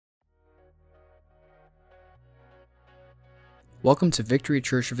Welcome to Victory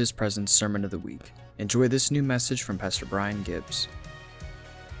Church of His Presence Sermon of the Week. Enjoy this new message from Pastor Brian Gibbs.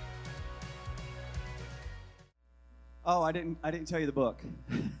 Oh, I didn't tell you the book.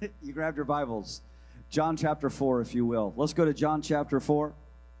 You grabbed your Bibles. John chapter 4, if you will. Let's go to John chapter 4.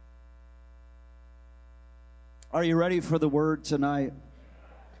 Are you ready for the word tonight?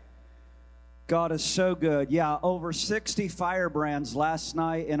 God is so good. Yeah, over 60 firebrands last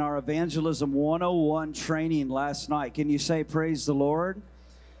night in our Evangelism 101 training last night. Can you say praise the Lord?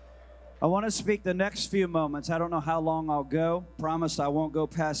 I want to speak the next few moments. I don't know how long I'll go. Promised I won't go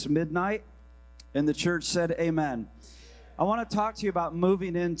past midnight. And the church said amen. I want to talk to you about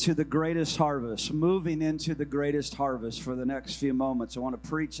moving into the greatest harvest. Moving into the greatest harvest for the next few moments. I want to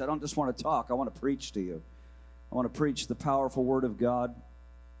preach. I don't just want to talk. I want to preach to you. I want to preach the powerful Word of God,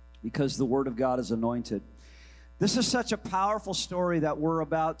 because the Word of God is anointed. This is such a powerful story that we're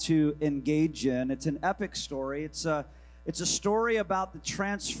about to engage in. It's an epic story. It's a story about the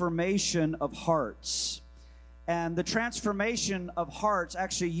transformation of hearts. And the transformation of hearts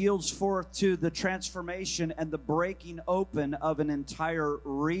actually yields forth to the transformation and the breaking open of an entire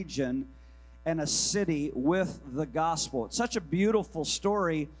region and a city with the gospel. It's such a beautiful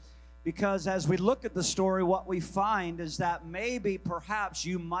story, because as we look at the story, what we find is that maybe, perhaps,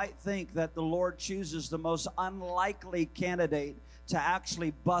 you might think that the Lord chooses the most unlikely candidate to actually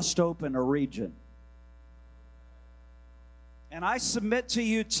bust open a region. And I submit to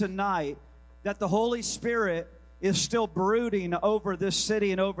you tonight that the Holy Spirit is still brooding over this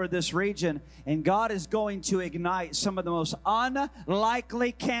city and over this region, and God is going to ignite some of the most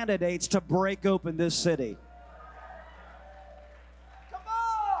unlikely candidates to break open this city.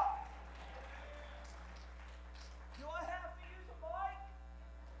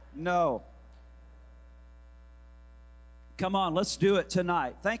 No. Come on, let's do it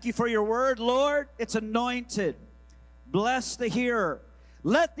tonight. Thank you for your word, Lord. It's anointed. Bless the hearer.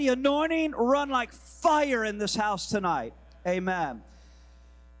 Let the anointing run like fire in this house tonight. Amen.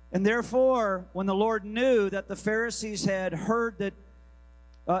 And therefore, when the Lord knew that the Pharisees had heard that,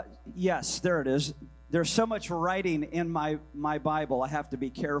 yes, there it is. There's so much writing in my Bible, I have to be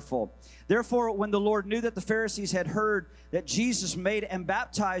careful. Therefore, when the Lord knew that the Pharisees had heard that Jesus made and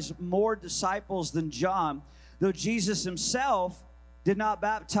baptized more disciples than John, though Jesus himself did not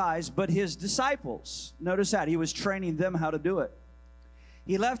baptize, but his disciples. Notice that. He was training them how to do it.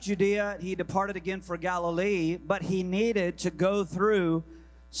 He left Judea, he departed again for Galilee, but he needed to go through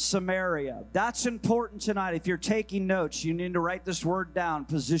Samaria. That's important tonight. If you're taking notes, you need to write this word down,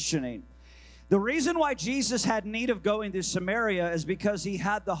 positioning. The reason why Jesus had need of going to Samaria is because he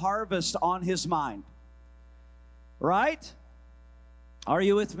had the harvest on his mind. Right? Are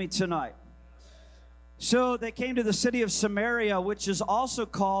you with me tonight? So they came to the city of Samaria, which is also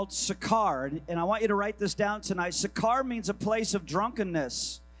called Sychar. And I want you to write this down tonight. Sychar means a place of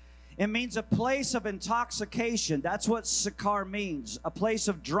drunkenness. It means a place of intoxication. That's what Sychar means. A place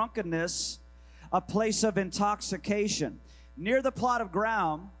of drunkenness, a place of intoxication. Near the plot of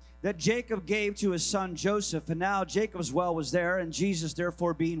ground that Jacob gave to his son Joseph. And now Jacob's well was there, and Jesus,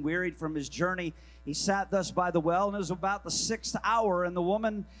 therefore, being wearied from his journey, he sat thus by the well. And it was about the 6th hour, and the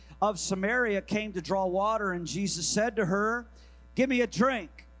woman of Samaria came to draw water, and Jesus said to her, "Give me a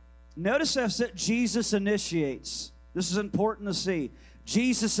drink." Notice that Jesus initiates. This is important to see.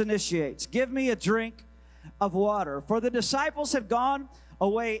 Jesus initiates. "Give me a drink of water." For the disciples had gone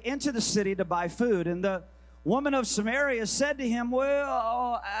away into the city to buy food, and the woman of Samaria said to him,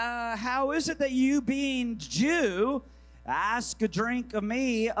 "Well, how is it that you, being Jew, ask a drink of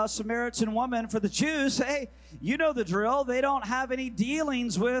me, a Samaritan woman?" For the Jews, hey, you know the drill. They don't have any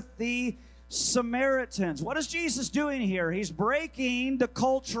dealings with the Samaritans. What is Jesus doing here? He's breaking the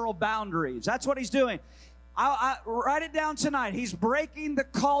cultural boundaries. That's what he's doing. I write it down tonight. He's breaking the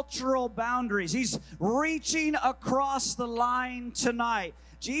cultural boundaries. He's reaching across the line tonight.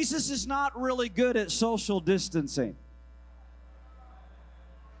 Jesus is not really good at social distancing.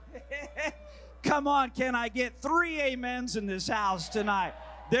 Come on, can I get 3 amens in this house tonight?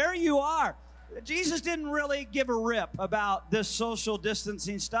 There you are. Jesus didn't really give a rip about this social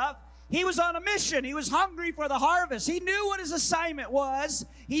distancing stuff. He was on a mission. He was hungry for the harvest. He knew what his assignment was.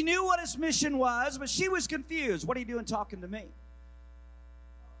 He knew what his mission was, but she was confused. "What are you doing talking to me?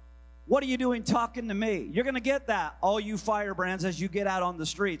 What are you doing talking to me?" You're going to get that, all you firebrands, as you get out on the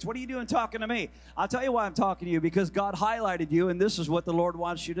streets. What are you doing talking to me? I'll tell you why I'm talking to you, because God highlighted you, and this is what the Lord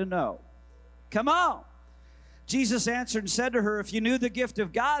wants you to know. Come on. Jesus answered and said to her, "If you knew the gift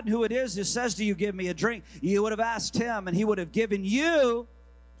of God and who it is who says to you, 'Give me a drink,' you would have asked him, and he would have given you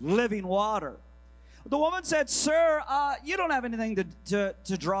living water." The woman said, "Sir, you don't have anything to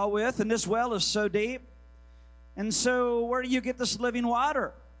draw with, and this well is so deep. And so where do you get this living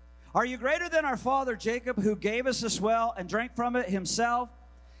water? Are you greater than our father Jacob, who gave us this well and drank from it himself,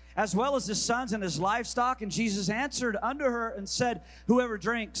 as well as his sons and his livestock? And Jesus answered unto her and said, whoever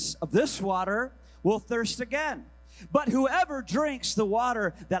drinks of this water will thirst again. But whoever drinks the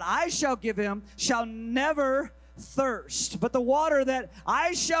water that I shall give him shall never thirst. But the water that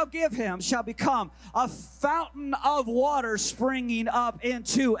I shall give him shall become a fountain of water springing up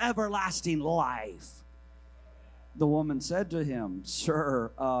into everlasting life. The woman said to him,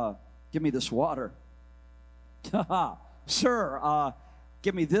 Sir, give me this water. Sir,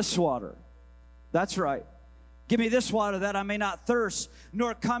 give me this water. That's right. Give me this water that I may not thirst,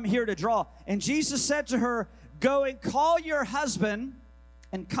 nor come here to draw. And Jesus said to her, Go and call your husband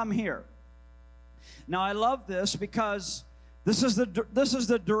and come here. Now, I love this because this is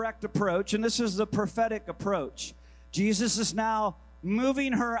the direct approach, and this is the prophetic approach. Jesus is now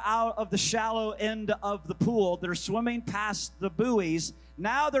moving her out of the shallow end of the pool. They're swimming past the buoys.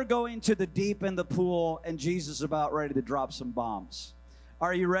 Now they're going to the deep in the pool, and Jesus is about ready to drop some bombs.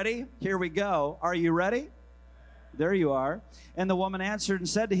 Are you ready? Here we go. Are you ready? There you are. And the woman answered and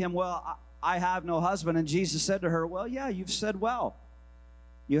said to him, Well, I have no husband. And Jesus said to her, Well, yeah, you've said well.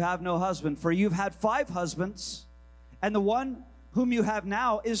 You have no husband, for you've had 5 husbands, and the one whom you have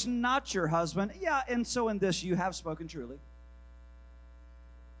now is not your husband. Yeah, and so in this you have spoken truly.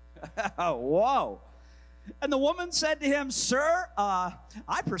 Whoa. And the woman said to him, Sir,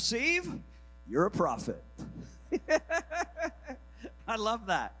 I perceive you're a prophet. I love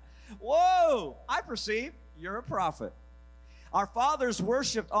that. Whoa, I perceive you're a prophet. Our fathers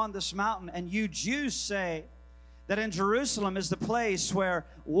worshipped on this mountain, and you Jews say that in Jerusalem is the place where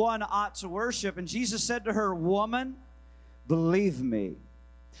one ought to worship. And Jesus said to her, Woman, believe me,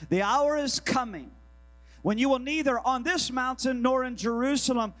 the hour is coming when you will neither on this mountain nor in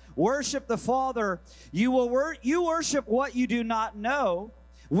Jerusalem worship the Father. You worship what you do not know.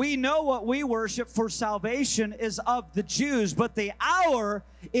 We know what we worship, for salvation is of the Jews. But the hour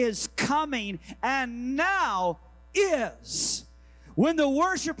is coming, and now is, when the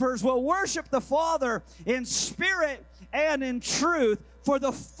worshipers will worship the Father in spirit and in truth, for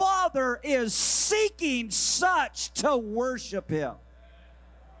the Father is seeking such to worship Him.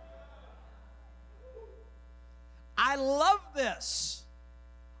 I love this.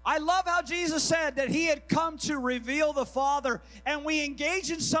 I love how Jesus said that He had come to reveal the Father, and we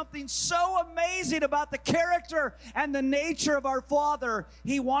engage in something so amazing about the character and the nature of our Father.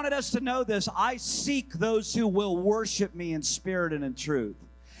 He wanted us to know this. I seek those who will worship me in spirit and in truth.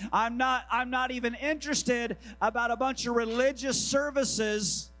 I'm not even interested about a bunch of religious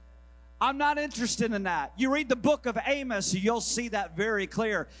services. I'm not interested in that. You read the book of Amos, you'll see that very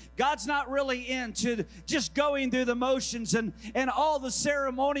clear. God's not really into just going through the motions and all the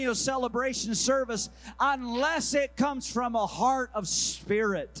ceremonial celebration service unless it comes from a heart of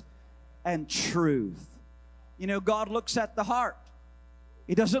spirit and truth. You know, God looks at the heart.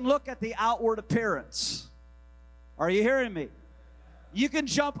 He doesn't look at the outward appearance. Are you hearing me? You can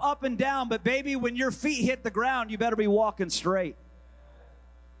jump up and down, but baby, when your feet hit the ground, you better be walking straight.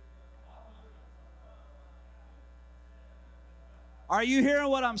 Are you hearing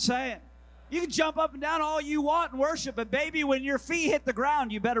what I'm saying? You can jump up and down all you want and worship, but baby, when your feet hit the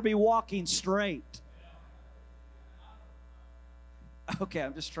ground, you better be walking straight. Okay,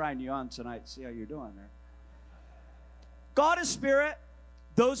 I'm just trying you on tonight. See how you're doing there. God is spirit.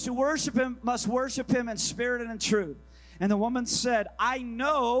 Those who worship Him must worship Him in spirit and in truth. And the woman said, I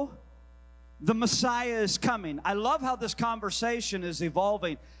know the Messiah is coming. I love how this conversation is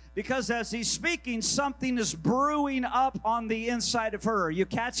evolving, because as he's speaking, something is brewing up on the inside of her. Are you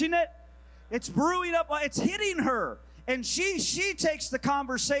catching it? It's brewing up. It's hitting her. And she takes the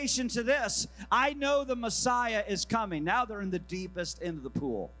conversation to this. I know the Messiah is coming. Now they're in the deepest end of the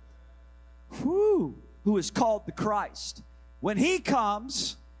pool. Who is called the Christ. When He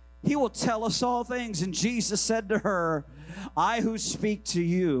comes, He will tell us all things. And Jesus said to her, I who speak to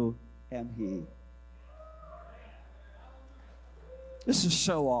you am He. This is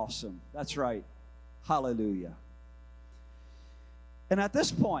so awesome. That's right. Hallelujah. And at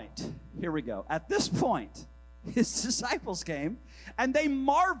this point, here we go. At this point, His disciples came and they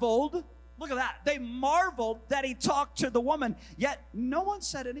marveled. Look at that. They marveled that He talked to the woman, yet no one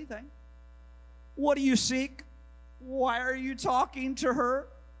said anything. What do you seek? Why are you talking to her?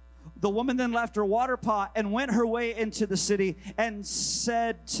 The woman then left her water pot and went her way into the city and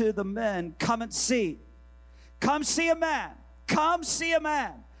said to the men, Come and see. Come see a man. Come see a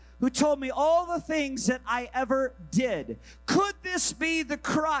man who told me all the things that I ever did. Could this be the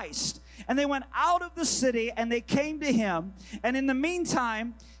Christ? And they went out of the city, and they came to him. And in the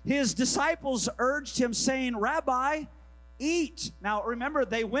meantime, his disciples urged him, saying, Rabbi, eat. Now, remember,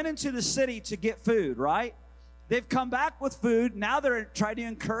 they went into the city to get food, right? They've come back with food. Now they're trying to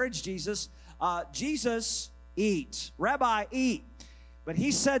encourage Jesus. Jesus, eat. Rabbi, eat. But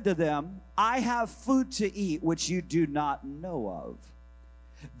he said to them, I have food to eat which you do not know of.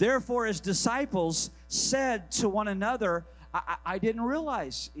 Therefore his disciples said to one another, I didn't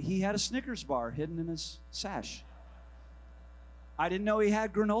realize he had a Snickers bar hidden in his sash. I didn't know he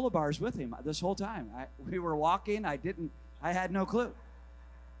had granola bars with him this whole time. We were walking. I had no clue.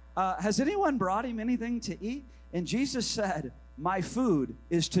 Has anyone brought him anything to eat? And Jesus said, my food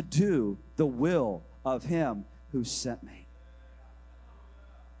is to do the will of him who sent me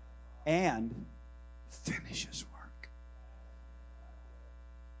and finish his work.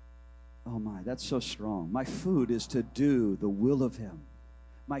 Oh my, that's so strong. My food is to do the will of him.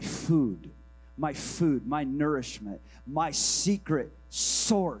 My food, my nourishment, my secret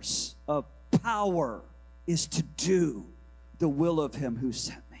source of power is to do the will of him who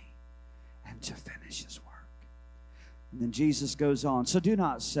sent me and to finish his work. And then Jesus goes on, so do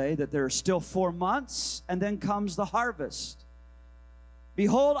not say that there are still 4 months and then comes the harvest.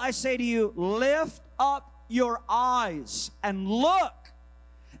 Behold, I say to you, lift up your eyes and look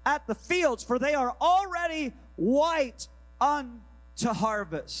at the fields, for they are already white unto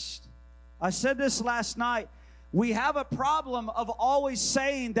harvest. I said this last night. We have a problem of always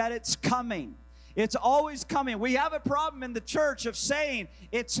saying that it's coming. It's always coming. We have a problem in the church of saying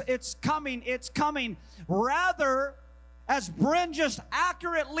it's coming, it's coming. Rather, as Bryn just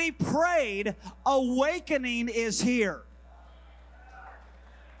accurately prayed, awakening is here.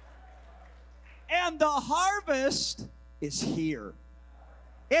 And the harvest is here.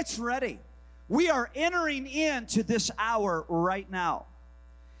 It's ready. We are entering into this hour right now.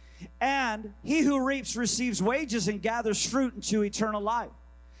 And he who reaps receives wages and gathers fruit into eternal life.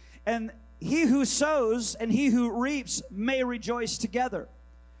 And he who sows and he who reaps may rejoice together.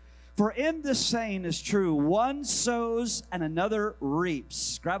 For in this saying is true, one sows and another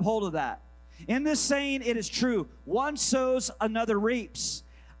reaps. Grab hold of that. In this saying it is true, one sows, another reaps.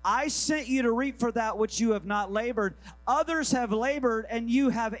 I sent you to reap for that which you have not labored. Others have labored, and you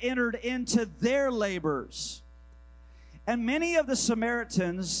have entered into their labors. And many of the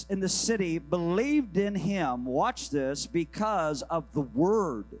Samaritans in the city believed in him, watch this, because of the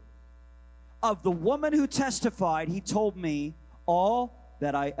word of the woman who testified, he told me all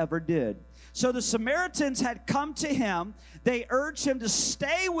that I ever did. So the Samaritans had come to him. They urged him to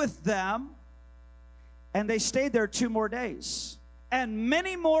stay with them, and they stayed there 2 more days. And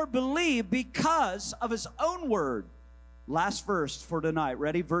many more believed because of his own word. Last verse for tonight.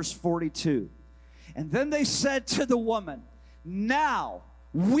 Ready? Verse 42. And then they said to the woman, now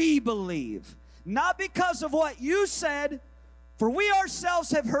we believe, not because of what you said, for we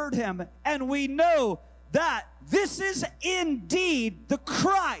ourselves have heard him, and we know that this is indeed the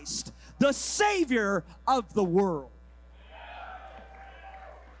Christ, the Savior of the world.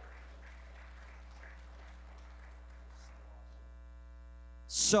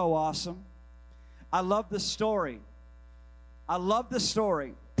 So awesome. I love the story. I love the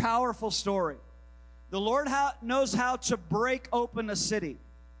story. Powerful story. The Lord knows how to break open a city.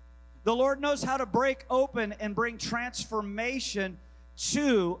 The Lord knows how to break open and bring transformation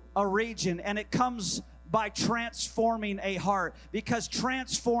to a region. And it comes by transforming a heart, because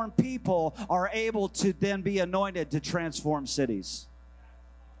transformed people are able to then be anointed to transform cities.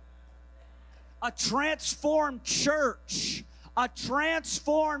 A transformed church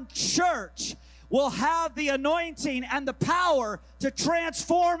will have the anointing and the power to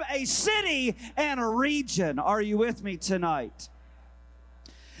transform a city and a region. Are you with me tonight?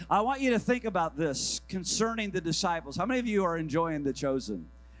 I want you to think about this concerning the disciples. How many of you are enjoying The Chosen?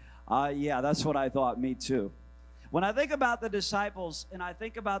 Yeah, that's what I thought. Me too. When I think about the disciples and I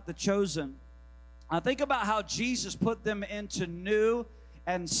think about The Chosen, I think about how Jesus put them into new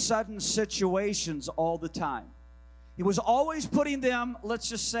and sudden situations all the time. He was always putting them, let's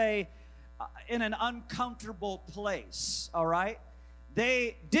just say, in an uncomfortable place, all right?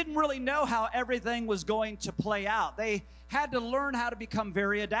 They didn't really know how everything was going to play out. They had to learn how to become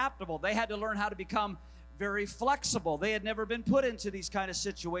very adaptable. They had to learn how to become very flexible. They had never been put into these kind of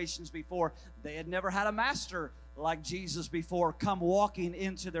situations before. They had never had a master like Jesus before come walking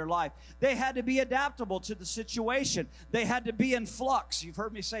into their life. They had to be adaptable to the situation. They had to be in flux. You've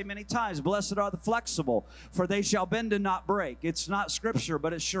heard me say many times, blessed are the flexible, for they shall bend and not break. It's not scripture,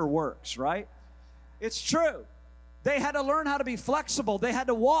 but it sure works, right? It's true. They had to learn how to be flexible. They had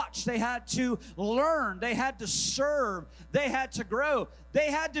to watch. They had to learn. They had to serve. They had to grow. They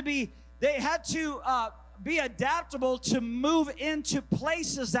had to be They had to be adaptable to move into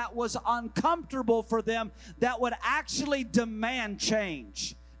places that was uncomfortable for them, that would actually demand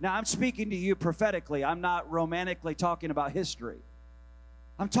change. Now, I'm speaking to you prophetically. I'm not romantically talking about history.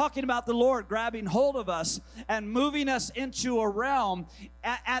 I'm talking about the Lord grabbing hold of us and moving us into a realm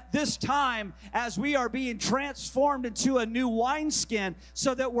at this time as we are being transformed into a new wineskin,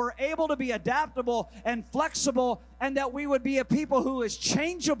 so that we're able to be adaptable and flexible, and that we would be a people who is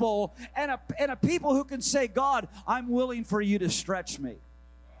changeable, and a people who can say, God, I'm willing for you to stretch me.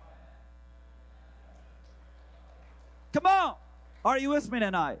 Come on. Are you with me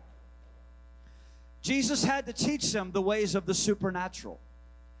tonight? Jesus had to teach them the ways of the supernatural.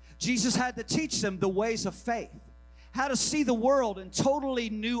 Jesus had to teach them the ways of faith, how to see the world in totally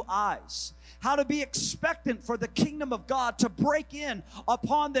new eyes, how to be expectant for the kingdom of God to break in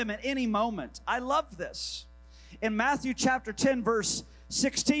upon them at any moment. I love this. In Matthew chapter 10, verse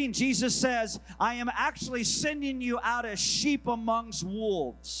 16, Jesus says, I am actually sending you out as sheep amongst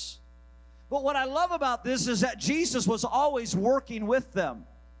wolves. But what I love about this is that Jesus was always working with them.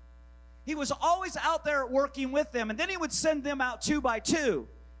 He was always out there working with them, and then he would send them out 2 by 2.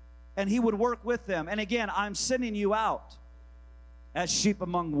 And he would work with them. And again, I'm sending you out as sheep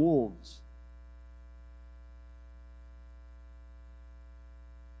among wolves.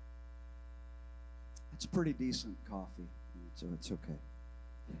 It's pretty decent coffee, so it's okay.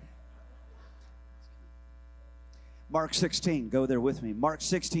 Mark 16, go there with me. Mark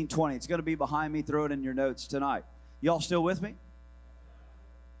 16:20. It's going to be behind me. Throw it in your notes tonight. Y'all still with me?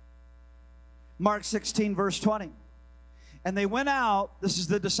 Mark 16, verse 20. And they went out, this is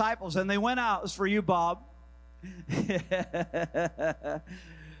the disciples, and they went out, this is for you, Bob.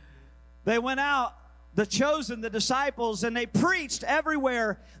 They went out, the chosen, the disciples, and they preached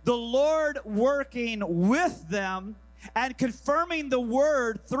everywhere, the Lord working with them and confirming the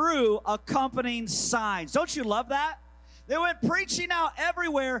word through accompanying signs. Don't you love that? They went preaching out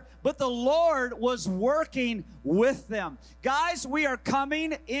everywhere, but the Lord was working with them. Guys, we are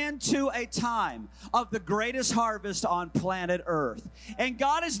coming into a time of the greatest harvest on planet Earth. And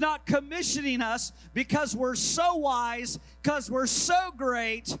God is not commissioning us because we're so wise, because we're so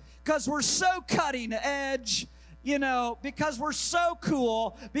great, because we're so cutting edge, you know, because we're so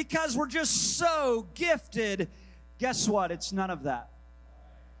cool, because we're just so gifted. Guess what? It's none of that.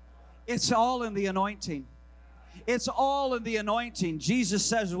 It's all in the anointing. It's all in the anointing. Jesus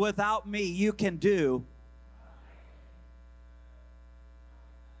says, without me, you can do.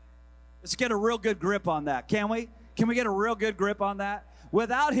 Let's get a real good grip on that, can we? Can we get a real good grip on that?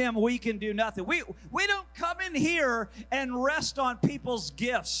 Without him, we can do nothing. We don't come in here and rest on people's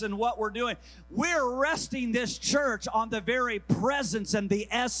gifts and what we're doing. We're resting this church on the very presence and the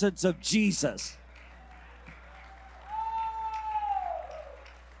essence of Jesus.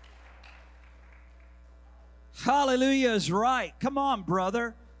 Hallelujah is right. Come on,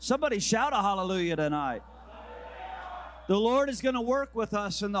 brother. Somebody shout a hallelujah tonight. The Lord is going to work with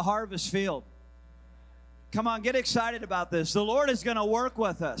us in the harvest field. Come on, get excited about this. The Lord is going to work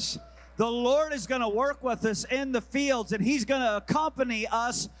with us. The Lord is going to work with us in the fields, and he's going to accompany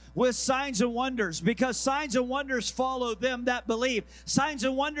us with signs and wonders, because signs and wonders follow them that believe. Signs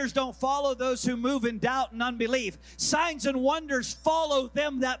and wonders don't follow those who move in doubt and unbelief. Signs and wonders follow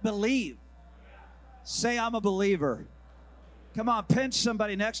them that believe. Say, I'm a believer. Come on, pinch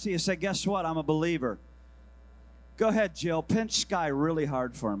somebody next to you. Say, guess what? I'm a believer. Go ahead, Jill. Pinch Sky really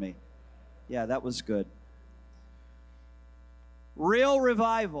hard for me. Yeah, that was good. Real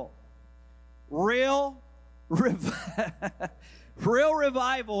revival. Real revival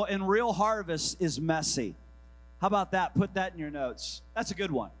and real harvest is messy. How about that? Put that in your notes. That's a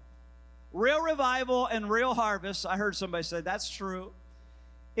good one. Real revival and real harvest. I heard somebody say that's true.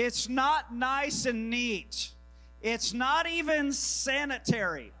 It's not nice and neat. It's not even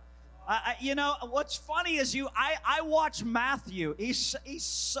sanitary. You know, what's funny is I watch Matthew. He's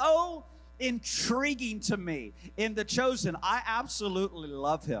so intriguing to me in The Chosen. I absolutely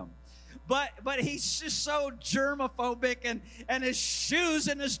love him. But he's just so germophobic, and his shoes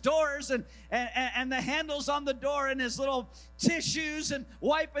and his doors and the handles on the door and his little tissues and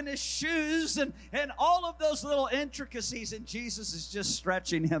wiping his shoes and all of those little intricacies. And Jesus is just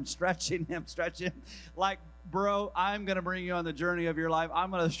stretching him. Like, bro, I'm going to bring you on the journey of your life.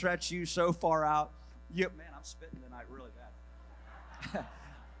 I'm going to stretch you so far out. Man, I'm spitting tonight really bad.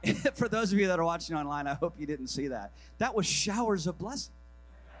 For those of you that are watching online, I hope you didn't see that. That was showers of blessing.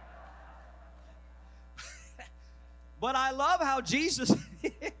 But I love how Jesus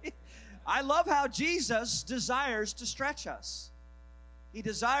desires to stretch us. He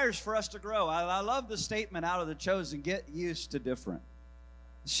desires for us to grow. I love the statement out of The Chosen, get used to different.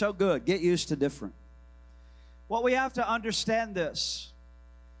 So good. Get used to different. What we have to understand this.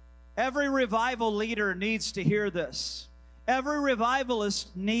 Every revival leader needs to hear this. Every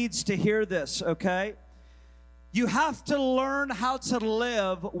revivalist needs to hear this, okay? You have to learn how to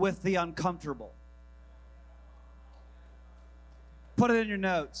live with the uncomfortable. Put it in your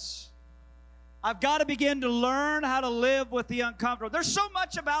notes. I've got to begin to learn how to live with the uncomfortable. There's so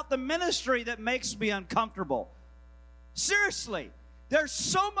much about the ministry that makes me uncomfortable. Seriously, there's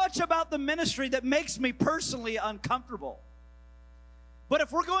so much about the ministry that makes me personally uncomfortable. But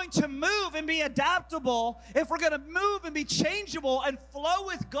if we're going to move and be adaptable, if we're going to move and be changeable and flow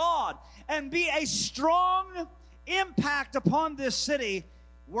with God and be a strong impact upon this city,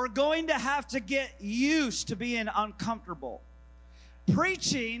 we're going to have to get used to being uncomfortable.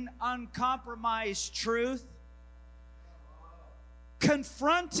 Preaching uncompromised truth,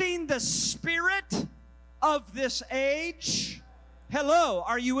 confronting the spirit of this age. Hello,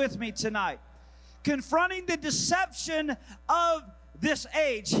 are you with me tonight? Confronting the deception of this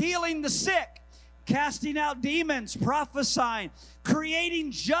age, healing the sick, casting out demons, prophesying,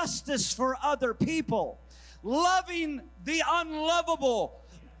 creating justice for other people, loving the unlovable,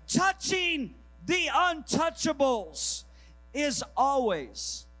 touching the untouchables is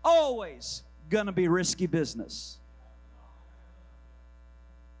always going to be risky business.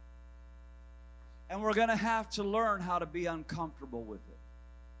 And we're going to have to learn how to be uncomfortable with it.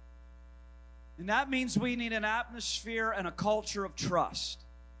 And that means we need an atmosphere and a culture of trust.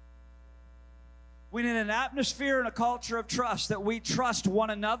 We need an atmosphere and a culture of trust, that we trust one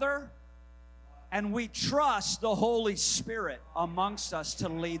another and we trust the Holy Spirit amongst us to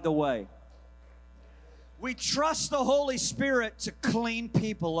lead the way. We trust the Holy Spirit to clean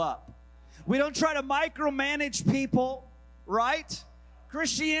people up. We don't try to micromanage people, right?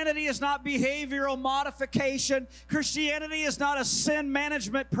 Christianity is not behavioral modification. Christianity is not a sin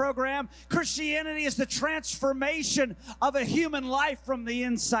management program. Christianity is the transformation of a human life from the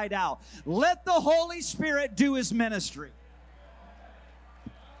inside out. Let the Holy Spirit do His ministry.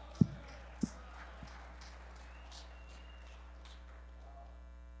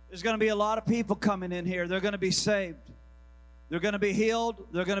 There's going to be a lot of people coming in here. They're going to be saved. They're going to be healed.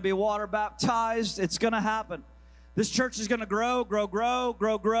 They're going to be water baptized. It's going to happen. This church is going to grow, grow, grow,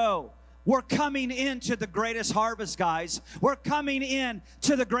 grow, grow. We're coming into the greatest harvest, guys. We're coming in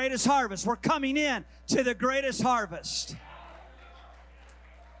to the greatest harvest. We're coming in to the greatest harvest.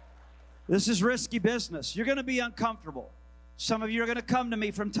 This is risky business. You're going to be uncomfortable. Some of you are going to come to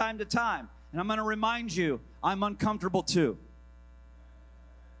me from time to time, and I'm going to remind you, I'm uncomfortable too.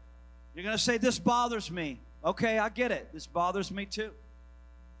 You're going to say, this bothers me. Okay, I get it. This bothers me too.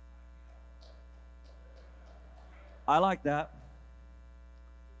 I like that.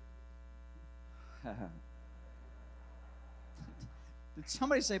 Did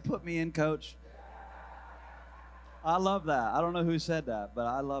somebody say, put me in, coach? I love that. I don't know who said that, but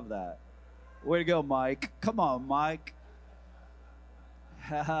I love that. Way to go, Mike. Come on, Mike.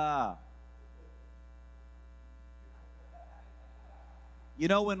 You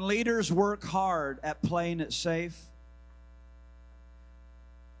know, when leaders work hard at playing it safe,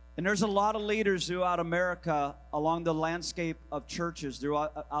 and there's a lot of leaders throughout America, along the landscape of churches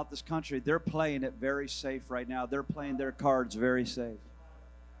throughout this country, they're playing it very safe right now. They're playing their cards very safe.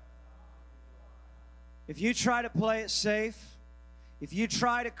 If you try to play it safe, if you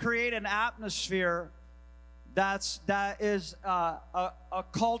try to create an atmosphere that is a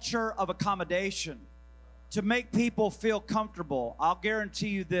culture of accommodation to make people feel comfortable, I'll guarantee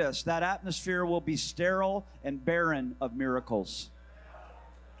you this, that atmosphere will be sterile and barren of miracles.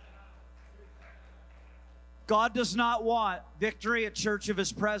 God does not want Victory at Church of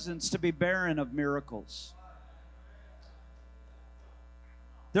His Presence to be barren of miracles.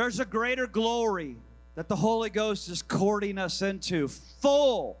 There's a greater glory that the Holy Ghost is courting us into,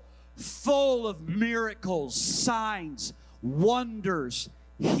 full of miracles, signs, wonders,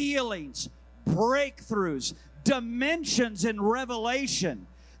 healings, breakthroughs, dimensions in revelation,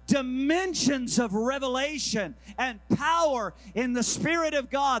 dimensions of revelation and power in the Spirit of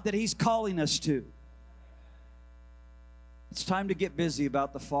God that He's calling us to. It's time to get busy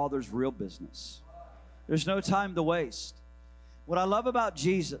about the Father's real business. There's no time to waste. What I love about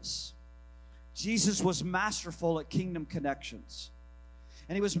Jesus was masterful at kingdom connections.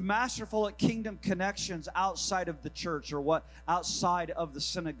 And He was masterful at kingdom connections outside of the church, or outside of the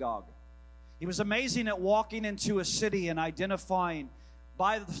synagogue. He was amazing at walking into a city and identifying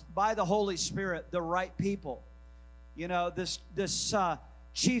by the Holy Spirit the right people. You know, this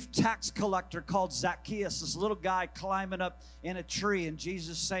chief tax collector called Zacchaeus, this little guy climbing up in a tree, and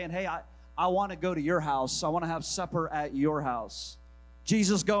Jesus saying, hey, I want to go to your house. I want to have supper at your house.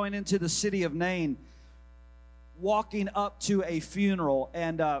 Jesus going into the city of Nain, walking up to a funeral,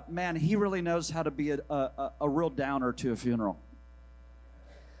 and man, he really knows how to be a real downer to a funeral.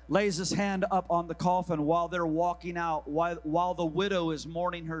 Lays his hand up on the coffin while they're walking out, while the widow is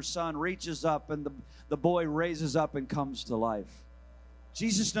mourning her son, reaches up, and the boy raises up and comes to life.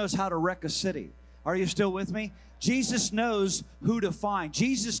 Jesus knows how to wreck a city. Are you still with me? Jesus knows who to find.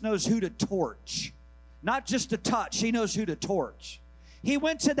 Jesus knows who to torch. Not just to touch, he knows who to torch. He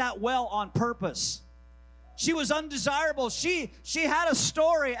went to that well on purpose. She was undesirable. She had a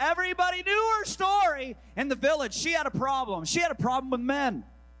story. Everybody knew her story in the village. She had a problem. She had a problem with men.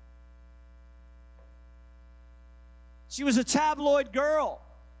 She was a tabloid girl.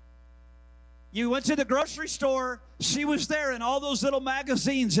 You went to the grocery store, she was there in all those little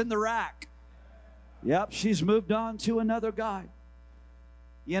magazines in the rack. Yep, she's moved on to another guy.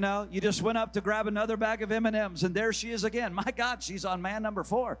 You know, you just went up to grab another bag of M&Ms, and there she is again. My God, she's on man number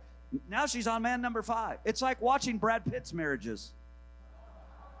 4. Now she's on man number 5. It's like watching Brad Pitt's marriages.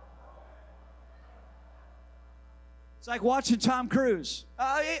 It's like watching Tom Cruise.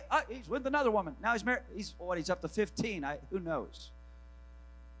 He's with another woman. Now he's married. He's up to 15. Who knows?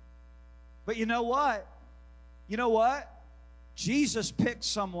 But you know what? You know what? Jesus picked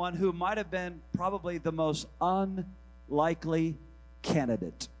someone who might have been probably the most unlikely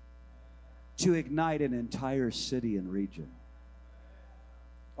candidate to ignite an entire city and region.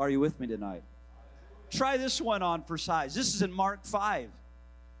 Are you with me tonight? Try this one on for size. This is in Mark 5.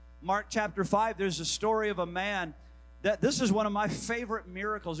 Mark chapter 5, there's a story of a man this is one of my favorite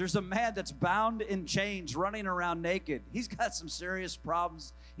miracles. There's a man that's bound in chains, running around naked. He's got some serious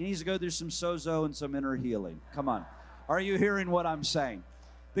problems. He needs to go through some sozo and some inner healing. Come on. Are you hearing what I'm saying?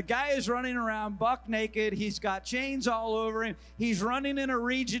 The guy is running around buck naked. He's got chains all over him. He's running in a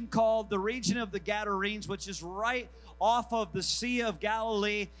region called the region of the Gadarenes, which is right off of the Sea of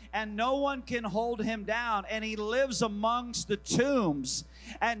Galilee, and no one can hold him down, and he lives amongst the tombs.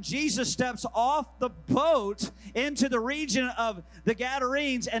 And Jesus steps off the boat into the region of the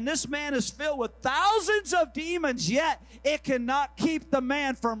Gadarenes, and this man is filled with thousands of demons, yet it cannot keep the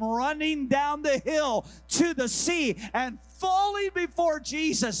man from running down the hill to the sea and falling before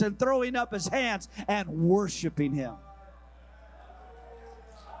Jesus and throwing up his hands and worshiping him.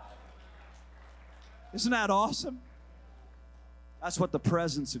 Isn't that awesome? That's what the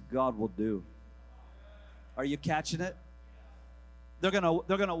presence of God will do. Are you catching it? They're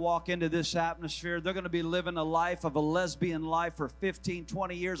gonna walk into this atmosphere. They're going to be living a life of a lesbian life for 15,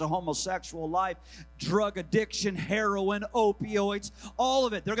 20 years, a homosexual life, drug addiction, heroin, opioids, all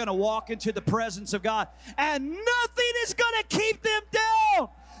of it. They're going to walk into the presence of God, and nothing is going to keep them down.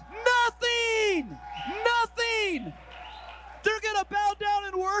 Nothing. Nothing. They're going to bow down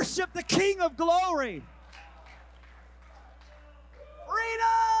and worship the King of Glory.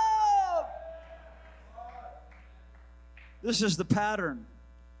 Freedom! This is the pattern.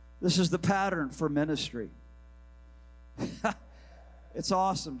 This is the pattern for ministry. It's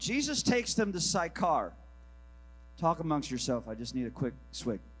awesome. Jesus takes them to Sychar. Talk amongst yourself. I just need a quick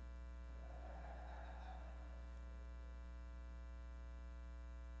swig.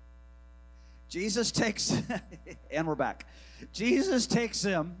 Jesus takes, and we're back. Jesus takes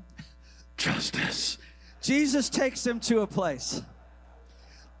him, justice. Jesus takes him to a place.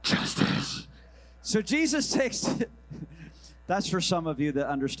 Justice. So Jesus takes, that's for some of you that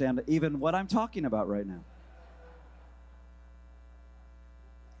understand even what I'm talking about right now.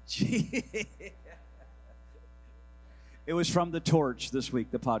 It was from The Torch this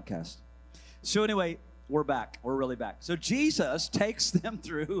week, the podcast. So anyway, we're back. We're really back. So Jesus takes them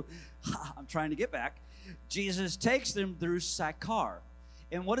through, I'm trying to get back. Jesus takes them through Sychar.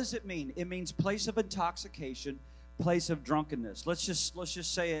 And what does it mean? It means place of intoxication, place of drunkenness. Let's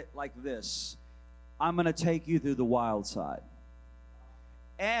just say it like this. I'm going to take you through the wild side.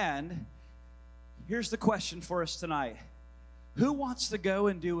 And here's the question for us tonight. Who wants to go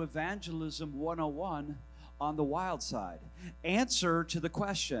and do Evangelism 101 on the wild side? Answer to the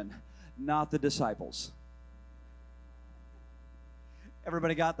question, not the disciples.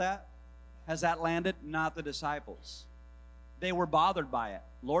 Everybody got that? Has that landed? Not the disciples. They were bothered by it.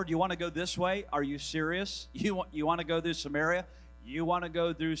 Lord, you want to go this way? Are you serious? You want to go through Samaria? You want to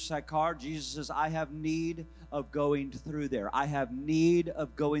go through Sychar? Jesus says, I have need of going through there. I have need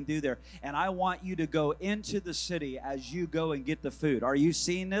of going through there. And I want you to go into the city as you go and get the food. Are you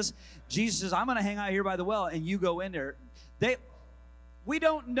seeing this? Jesus says, I'm going to hang out here by the well, and you go in there. We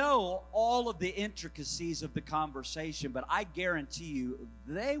don't know all of the intricacies of the conversation, but I guarantee you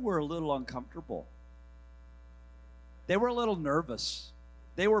they were a little uncomfortable. They were a little nervous.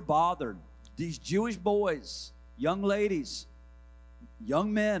 They were bothered. These Jewish boys, young ladies,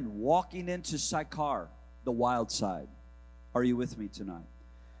 Young men walking into Sychar, the wild side. Are you with me tonight?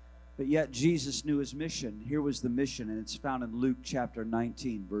 But yet Jesus knew his mission. Here was the mission, and it's found in Luke chapter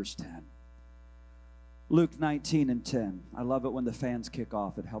 19, verse 10. Luke 19 and 10. I love it when the fans kick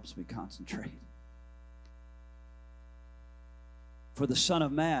off. It helps me concentrate. For the Son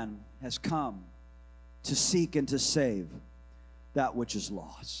of Man has come to seek and to save that which is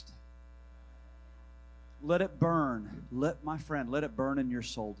lost. Let it burn. My friend, let it burn in your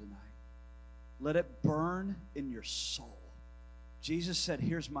soul tonight. Let it burn in your soul. Jesus said,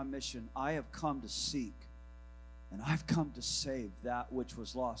 here's my mission. I have come to seek, and I've come to save that which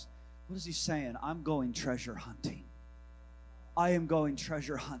was lost. What is he saying? I'm going treasure hunting. I am going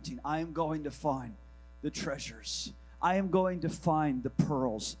treasure hunting. I am going to find the treasures. I am going to find the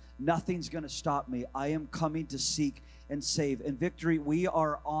pearls. Nothing's going to stop me. I am coming to seek and save. And Victory, we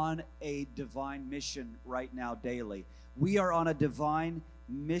are on a divine mission right now daily. We are on a divine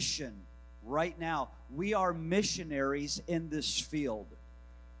mission right now. We are missionaries in this field.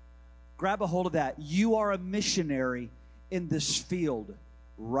 Grab a hold of that. You are a missionary in this field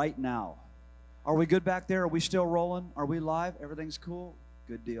right now. Are we good back there? Are we still rolling? Are we live? Everything's cool?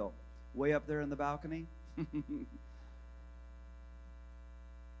 Good deal. Way up there in the balcony?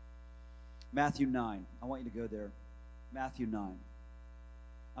 Matthew 9. I want you to go there. Matthew 9.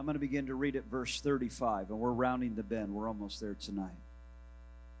 I'm going to begin to read at verse 35, and we're rounding the bend. We're almost there tonight.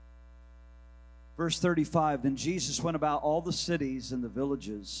 Verse 35, then Jesus went about all the cities and the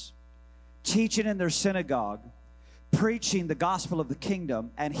villages, teaching in their synagogue, preaching the gospel of the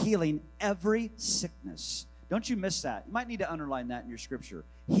kingdom, and healing every sickness. Don't you miss that. You might need to underline that in your scripture.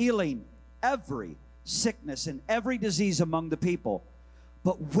 Healing every sickness and every disease among the people.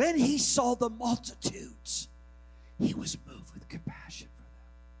 But when he saw the multitudes, he was moved with compassion for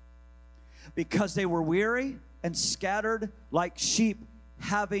them, because they were weary and scattered like sheep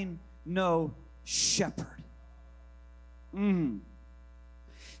having no shepherd.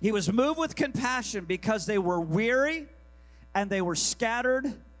 He was moved with compassion because they were weary and they were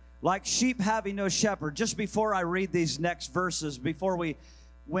scattered like sheep having no shepherd. Just before I read these next verses, before we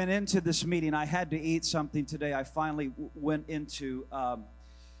went into this meeting, I had to eat something today. I finally went into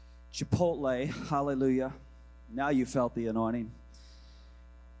Chipotle. Hallelujah. Now you felt the anointing.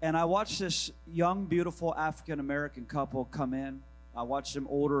 And I watched this young, beautiful African-American couple come in. I watched them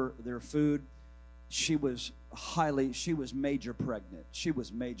order their food. She was major pregnant. She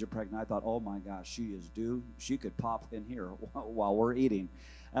was major pregnant. I thought, oh my gosh, she is due. She could pop in here while we're eating.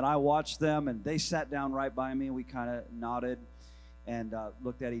 And I watched them, and they sat down right by me. We kind of nodded and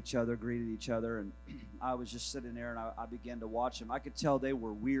looked at each other, greeted each other. And I was just sitting there, and I began to watch them. I could tell they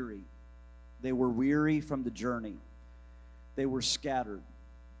were weary. They were weary from the journey. They were scattered.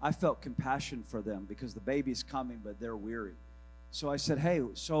 I felt compassion for them because the baby's coming, but they're weary. So I said, hey,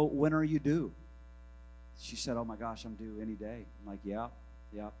 so when are you due? She said, oh my gosh, I'm due any day. I'm like, yeah.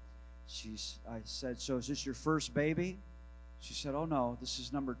 I said, so is this your first baby? She said, oh no, this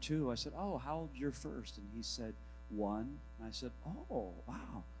is number 2. I said, oh, how old's your first? And he said, 1. And I said, oh,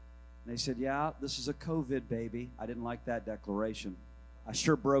 wow. And they said, yeah, this is a COVID baby. I didn't like that declaration. I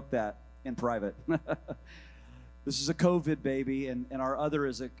sure broke that in private. This is a COVID baby, and our other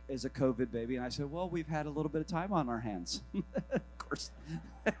is a COVID baby. And I said, well, we've had a little bit of time on our hands. Of course.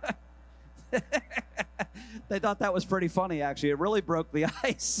 They thought that was pretty funny, actually. It really broke the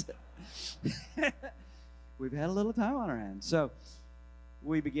ice. We've had a little time on our hands. So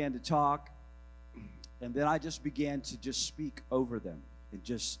we began to talk, and then I just began to just speak over them and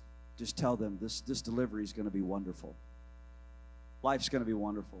just tell them this delivery is going to be wonderful. Life's going to be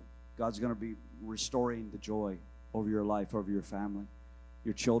wonderful. God's going to be restoring the joy over your life, over your family,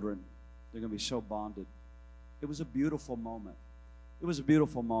 your children. They're going to be so bonded. It was a beautiful moment. It was a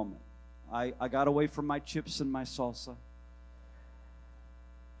beautiful moment. I got away from my chips and my salsa,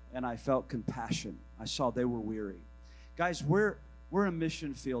 and I felt compassion. I saw they were weary. Guys, we're a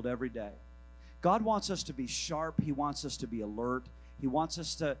mission field every day. God wants us to be sharp. He wants us to be alert. He wants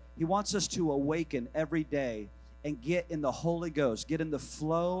us to awaken every day and get in the Holy Ghost, get in the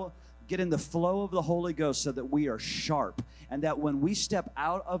flow of the Holy Ghost, so that we are sharp, and that when we step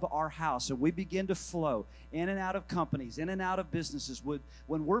out of our house and we begin to flow in and out of companies, in and out of businesses,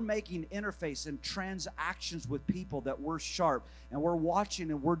 when we're making interface and transactions with people, that we're sharp and we're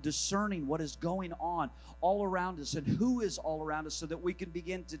watching and we're discerning what is going on all around us and who is all around us, so that we can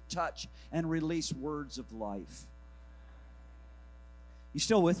begin to touch and release words of life. You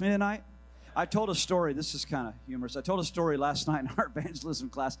still with me tonight? I told a story. This is kind of humorous. I told a story last night in our evangelism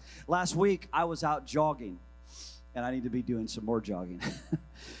class. Last week, I was out jogging, and I need to be doing some more jogging.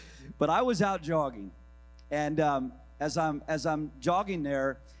 But I was out jogging, and as I'm jogging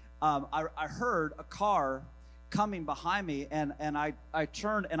there, I heard a car coming behind me, and I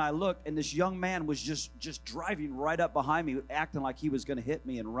turned and I looked, and this young man was just driving right up behind me, acting like he was going to hit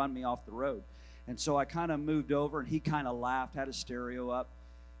me and run me off the road. And so I kind of moved over, and he kind of laughed, had his stereo up,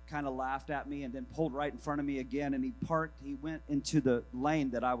 kind of laughed at me, and then pulled right in front of me again, and he went into the lane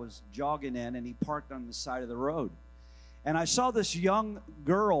that I was jogging in, and he parked on the side of the road. And I saw this young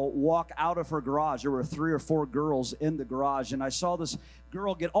girl walk out of her garage. There were 3 or 4 girls in the garage, and I saw this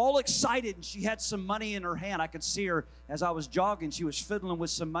girl get all excited, and she had some money in her hand. I could see her as I was jogging. She was fiddling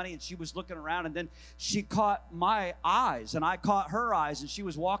with some money, and she was looking around, and then she caught my eyes, and I caught her eyes, and she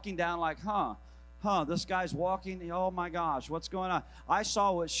was walking down like, this guy's walking. Oh, my gosh, what's going on? I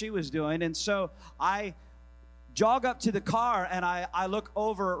saw what she was doing, and so I jog up to the car, and I look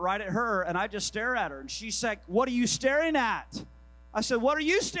over right at her, and I just stare at her. And she's like, "What are you staring at?" I said, "What are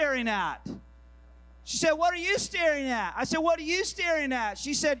you staring at?" She said, "What are you staring at?" I said, "What are you staring at?"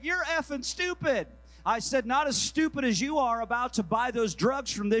 She said, "You're effing stupid." I said, "Not as stupid as you are about to buy those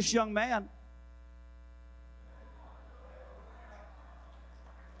drugs from this young man."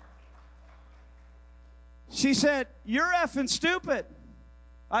 She said, "You're effing stupid."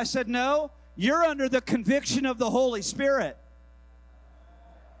 I said, "No, you're under the conviction of the Holy Spirit."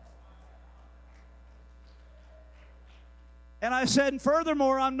 And I said, "And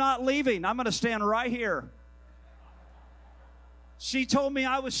furthermore, I'm not leaving. I'm going to stand right here." She told me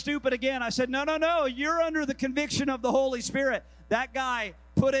I was stupid again. I said, No, you're under the conviction of the Holy Spirit." That guy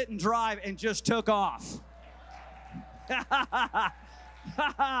put it in drive and just took off.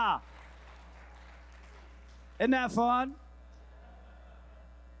 Isn't that fun?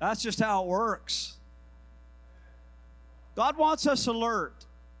 That's just how it works. God wants us alert.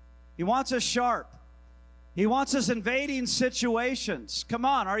 He wants us sharp. He wants us invading situations. Come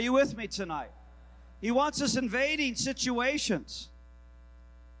on, are you with me tonight? He wants us invading situations.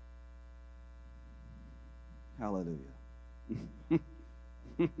 Hallelujah.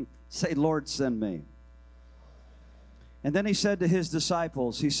 Say, "Lord, send me." And then he said to his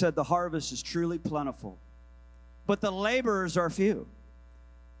disciples, he said, "The harvest is truly plentiful, but the laborers are few.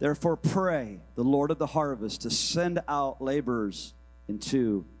 Therefore pray the Lord of the harvest to send out laborers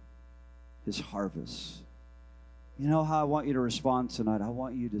into his harvest." You know how I want you to respond tonight? I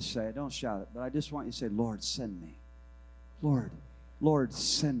want you to say, don't shout it, but I just want you to say, "Lord, send me. Lord,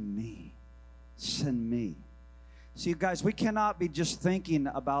 send me. Send me." See, guys, we cannot be just thinking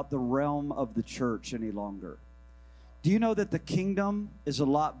about the realm of the church any longer. Do you know that the kingdom is a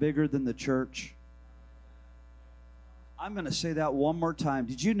lot bigger than the church? I'm going to say that one more time.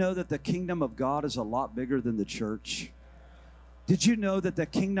 Did you know that the kingdom of God is a lot bigger than the church? Did you know that the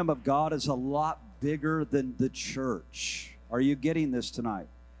kingdom of God is a lot bigger than the church? Are you getting this tonight?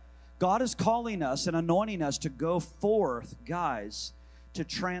 God is calling us and anointing us to go forth, guys, to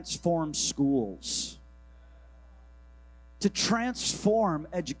transform schools, to transform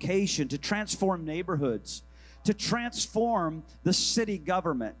education, to transform neighborhoods, to transform the city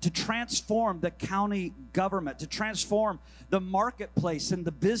government, to transform the county government, to transform the marketplace and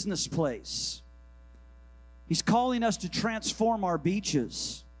the business place. He's calling us to transform our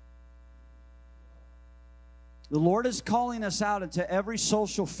beaches. The Lord is calling us out into every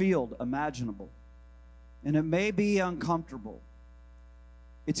social field imaginable. And it may be uncomfortable.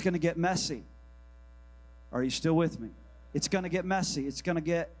 It's going to get messy. Are you still with me? It's going to get messy. It's going to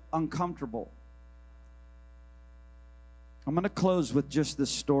get uncomfortable. I'm going to close with just this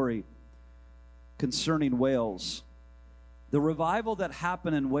story concerning Wales. The revival that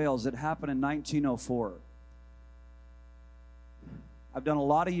happened in Wales, it happened in 1904. I've done a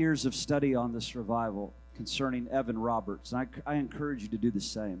lot of years of study on this revival concerning Evan Roberts, and I encourage you to do the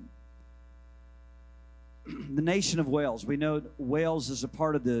same. The nation of Wales. We know Wales is a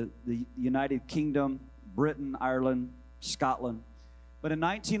part of the United Kingdom, Britain, Ireland, Scotland. But in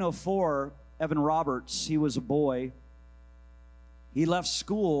 1904, Evan Roberts, he was a boy. He left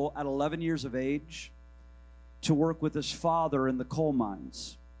school at 11 years of age to work with his father in the coal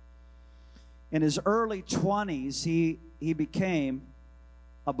mines. In his early 20s, he became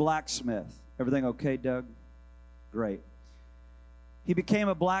a blacksmith. Everything okay, Doug? Great. He became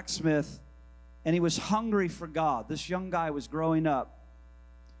a blacksmith, and he was hungry for God. This young guy was growing up.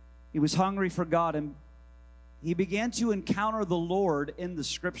 He was hungry for God, and he began to encounter the Lord in the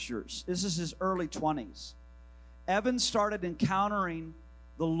Scriptures. This is his early 20s. Evan started encountering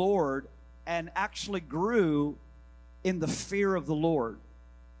the Lord and actually grew in the fear of the Lord.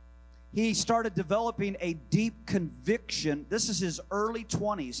 He started developing a deep conviction. This is his early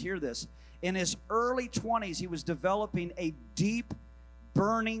 20s. Hear this. In his early 20s, he was developing a deep,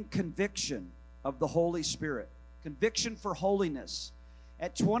 burning conviction of the Holy Spirit. conviction for holiness.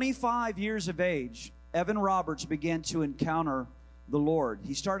 At 25 years of age, Evan Roberts began to encounter the Lord.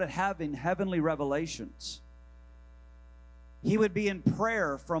 He started having heavenly revelations. He would be in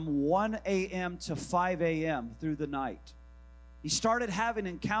prayer from 1 a.m. to 5 a.m. through the night. He started having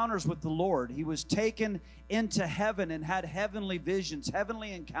encounters with the Lord. He was taken into heaven and had heavenly visions,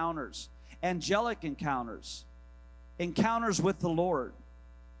 heavenly encounters, angelic encounters, encounters with the Lord.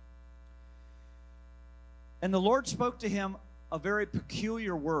 And the Lord spoke to him a very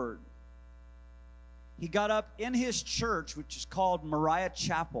peculiar word. He got up in his church, which is called Moriah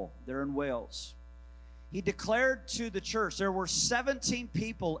Chapel, there in Wales. He declared to the church, there were 17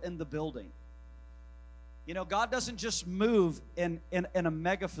 people in the building. You know, God doesn't just move in a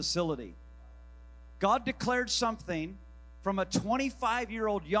mega facility. God declared something from a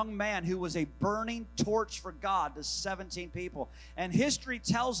 25-year-old young man who was a burning torch for God to 17 people. And history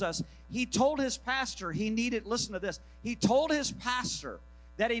tells us he told his pastor he needed, listen to this, he told his pastor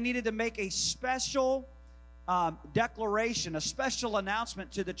that he needed to make a special declaration, a special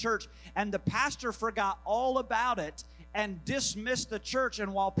announcement to the church. And the pastor forgot all about it and dismissed the church.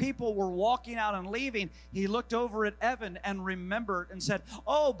 And while people were walking out and leaving, he looked over at Evan and remembered and said,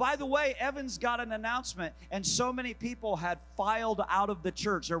 oh, by the way, Evan's got an announcement. And so many people had filed out of the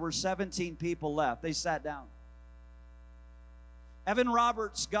church. There were 17 people left. They sat down. Evan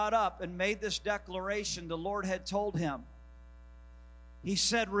Roberts got up and made this declaration the Lord had told him. He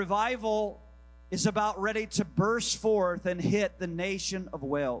said, revival is about ready to burst forth and hit the nation of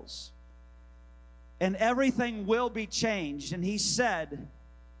Wales. And everything will be changed. And he said,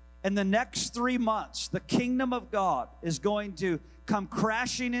 in the next 3 months, the kingdom of God is going to come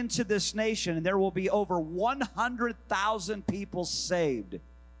crashing into this nation, and there will be over 100,000 people saved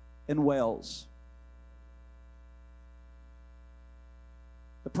in Wales.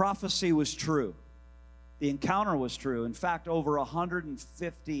 The prophecy was true. The encounter was true. In fact, over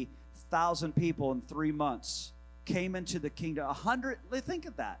 150,000 people in 3 months came into the kingdom. Think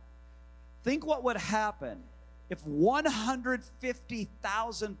of that. Think what would happen if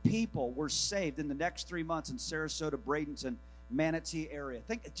 150,000 people were saved in the next 3 months in Sarasota, Bradenton, Manatee area.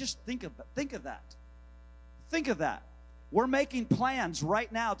 Think of that. Think of that. We're making plans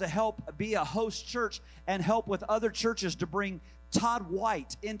right now to help be a host church and help with other churches to bring Todd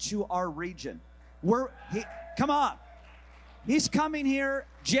White into our region. Come on. He's coming here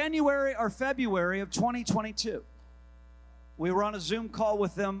January or February of 2022. We were on a Zoom call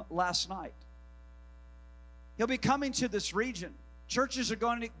with them last night. He'll be coming to this region. Churches are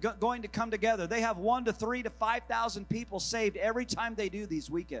going to come together. They have 1 to 3 to 5,000 people saved every time they do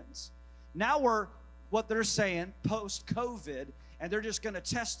these weekends. Now we're, what they're saying, post-COVID, and they're just going to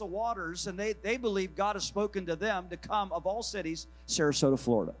test the waters, and they believe God has spoken to them to come, of all cities, Sarasota,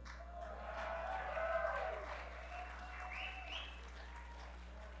 Florida.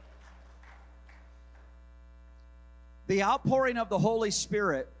 The outpouring of the Holy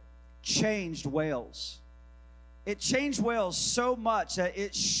Spirit changed Wales. It changed Wales so much that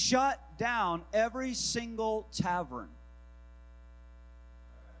it shut down every single tavern.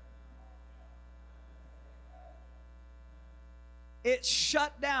 It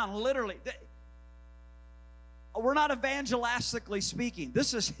shut down, literally. We're not evangelistically speaking.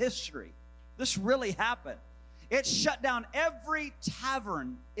 This is history. This really happened. It shut down every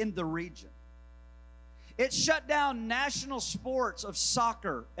tavern in the region. It shut down national sports of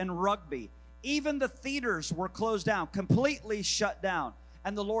soccer and rugby. Even the theaters were closed down, completely shut down.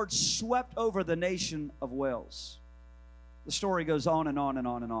 And the Lord swept over the nation of Wales. The story goes on and on and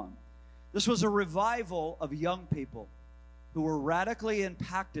on and on. This was a revival of young people who were radically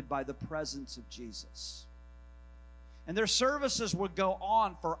impacted by the presence of Jesus. And their services would go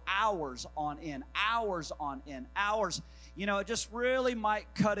on for hours on end, hours on end, hours. You know, it just really might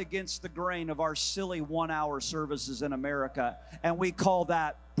cut against the grain of our silly 1-hour services in America, and we call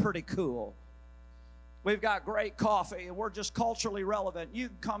that pretty cool. We've got great coffee, and we're just culturally relevant. You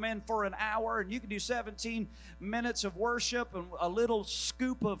can come in for an hour, and you can do 17 minutes of worship and a little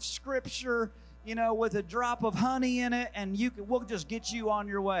scoop of scripture, you know, with a drop of honey in it, and we'll just get you on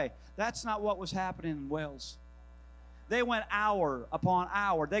your way. That's not what was happening in Wales. They went hour upon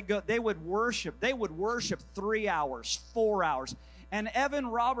hour. They would worship 3 hours, 4 hours. And Evan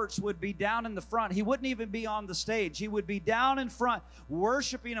Roberts would be down in the front. He wouldn't even be on the stage. He would be down in front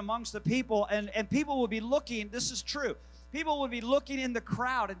worshiping amongst the people. And people would be looking. This is true. People would be looking in the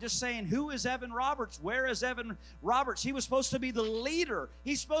crowd and just saying, who is Evan Roberts? Where is Evan Roberts? He was supposed to be the leader.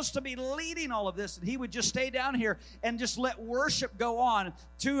 He's supposed to be leading all of this. And he would just stay down here and just let worship go on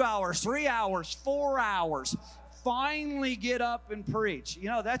 2 hours, 3 hours, 4 hours. Finally get up and preach. You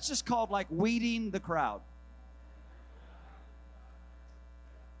know, that's just called like weeding the crowd.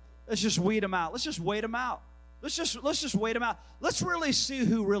 Let's just weed them out. Let's just wait them out. Let's just wait them out. Let's really see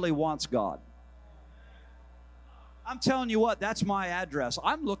who really wants God. I'm telling you what, that's my address.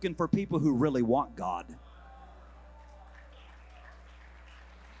 I'm looking for people who really want God.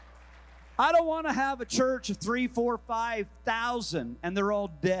 I don't want to have a church of 3, 4, 5,000 and they're all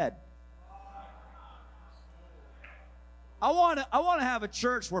dead. I want to have a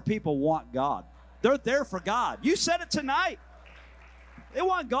church where people want God. They're there for God. You said it tonight. They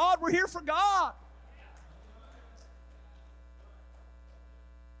want God. We're here for God.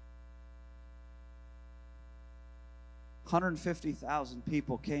 $150,000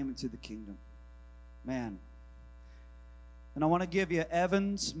 people came into the kingdom. Man. And I want to give you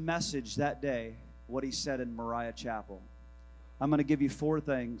Evan's message that day, what he said in Moriah Chapel. I'm going to give you 4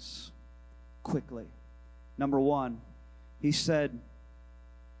 things quickly. Number 1, he said,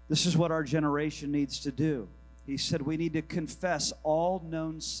 this is what our generation needs to do. He said we need to confess all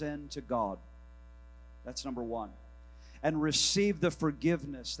known sin to God. That's number 1. And receive the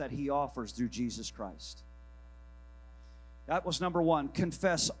forgiveness that he offers through Jesus Christ. That was number 1.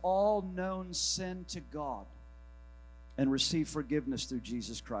 Confess all known sin to God and receive forgiveness through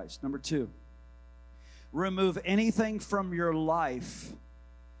Jesus Christ. Number 2, remove anything from your life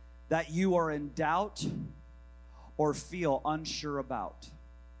that you are in doubt or feel unsure about.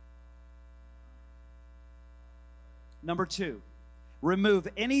 Number 2, remove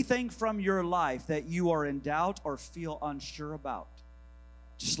anything from your life that you are in doubt or feel unsure about.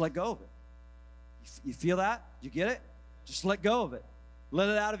 Just let go of it. You feel that? You get it? Just let go of it. Let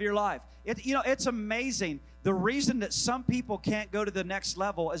it out of your life. It's amazing. The reason that some people can't go to the next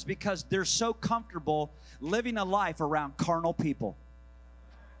level is because they're so comfortable living a life around carnal people.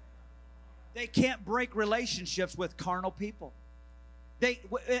 They can't break relationships with carnal people.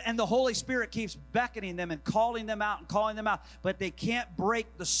 And the Holy Spirit keeps beckoning them and calling them out, but they can't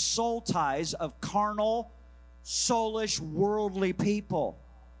break the soul ties of carnal, soulish, worldly people.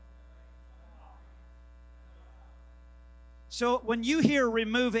 So when you hear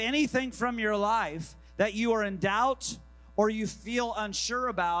remove anything from your life that you are in doubt or you feel unsure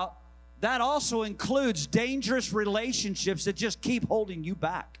about, that also includes dangerous relationships that just keep holding you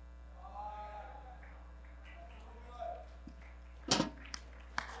back.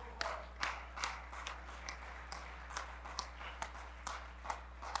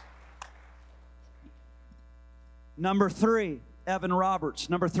 Number 3, Evan Roberts.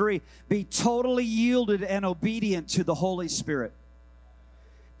 Number 3, be totally yielded and obedient to the Holy Spirit.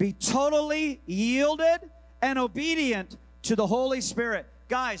 Be totally yielded and obedient to the Holy Spirit.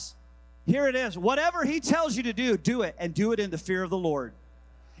 Guys, here it is. Whatever he tells you to do, do it, and do it in the fear of the Lord.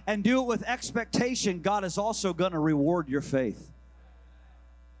 And do it with expectation. God is also going to reward your faith.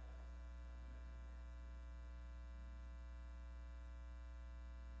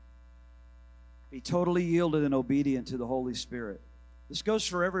 Be totally yielded and obedient to the Holy Spirit. This goes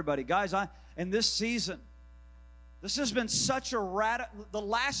for everybody. Guys, in this season, this has been such a the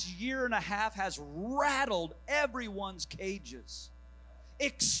last year and a half has rattled everyone's cages,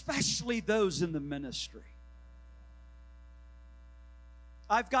 especially those in the ministry.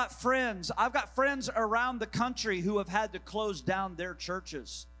 I've got friends around the country who have had to close down their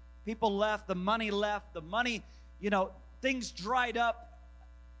churches. People left, the money, things dried up.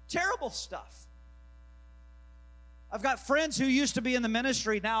 Terrible stuff. I've got friends who used to be in the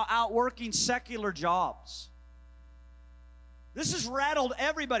ministry now out working secular jobs. This has rattled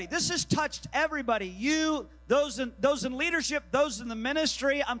everybody. This has touched everybody. You, those in leadership, those in the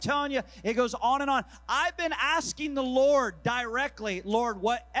ministry. I'm telling you, it goes on and on. I've been asking the Lord directly, Lord,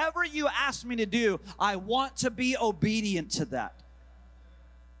 whatever you ask me to do, I want to be obedient to that.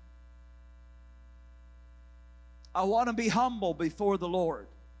 I want to be humble before the Lord.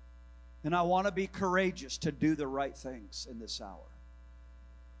 And I want to be courageous to do the right things in this hour.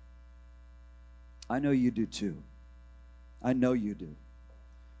 I know you do too. I know you do.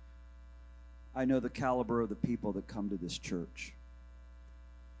 I know the caliber of the people that come to this church.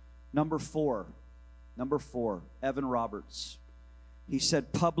 Number 4, Evan Roberts. He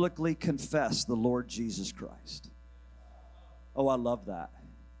said, publicly confess the Lord Jesus Christ. Oh, I love that.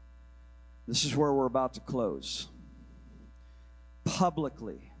 This is where we're about to close.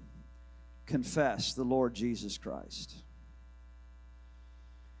 Publicly confess the Lord Jesus Christ.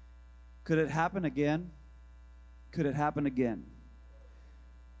 Could it happen again? Could it happen again?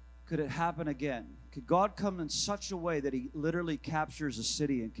 Could it happen again? Could God come in such a way that he literally captures a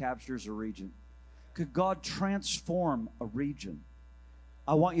city and captures a region? Could God transform a region?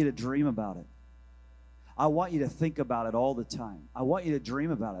 I want you to dream about it. I want you to think about it all the time. I want you to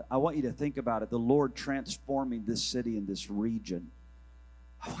dream about it. I want you to think about it. The Lord transforming this city and this region.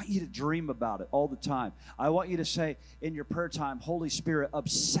 I want you to dream about it all the time. I want you to say in your prayer time, Holy Spirit,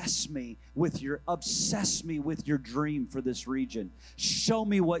 obsess me with your dream for this region. Show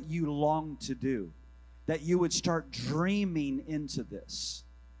me what you long to do. That you would start dreaming into this.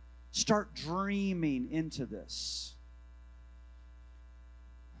 Start dreaming into this.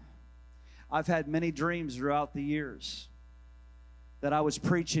 I've had many dreams throughout the years that I was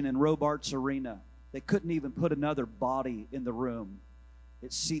preaching in Robarts Arena. They couldn't even put another body in the room.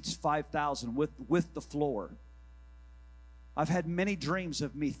 It seats 5,000 with the floor. I've had many dreams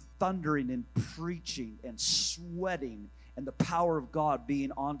of me thundering and preaching and sweating and the power of God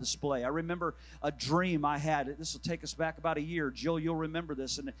being on display. I remember a dream I had. This will take us back about a year. Jill, you'll remember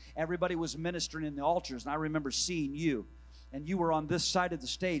this. And everybody was ministering in the altars, and I remember seeing you. And you were on this side of the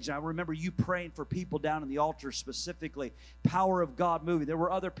stage. And I remember you praying for people down in the altar specifically. Power of God moving. There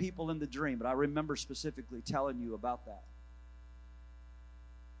were other people in the dream, but I remember specifically telling you about that.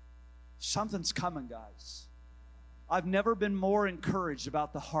 Something's coming, guys. I've never been more encouraged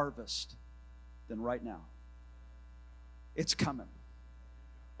about the harvest than right now. It's coming.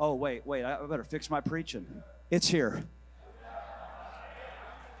 Oh, wait, I better fix my preaching. It's here.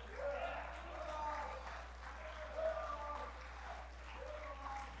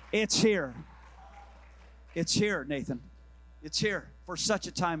 It's here. It's here, Nathan. It's here for such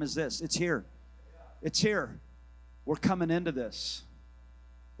a time as this. It's here. It's here. We're coming into this.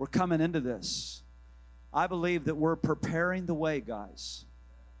 We're coming into this. I believe that we're preparing the way, guys.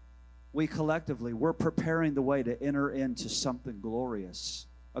 We collectively, we're preparing the way to enter into something glorious,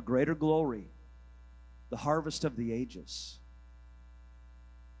 a greater glory, the harvest of the ages.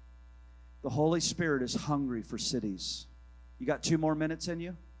 The Holy Spirit is hungry for cities. You got 2 more minutes in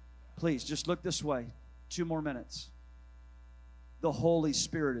you? Please, just look this way. 2 more minutes. The Holy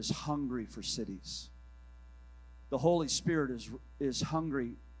Spirit is hungry for cities. The Holy Spirit is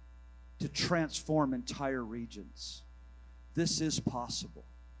hungry to transform entire regions. This is possible.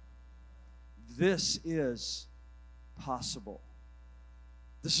 This is possible.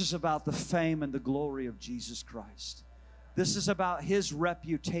 This is about the fame and the glory of Jesus Christ. This is about His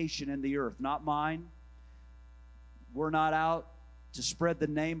reputation in the earth, not mine. We're not out to spread the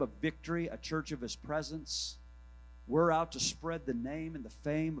name of Victory, a church of His presence. We're out to spread the name and the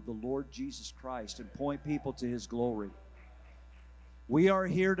fame of the Lord Jesus Christ and point people to His glory. We are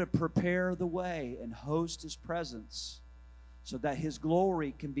here to prepare the way and host His presence so that His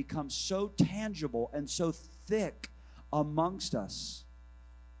glory can become so tangible and so thick amongst us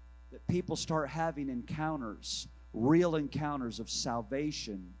that people start having encounters, real encounters of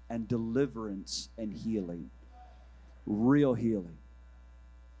salvation and deliverance and healing. Real healing.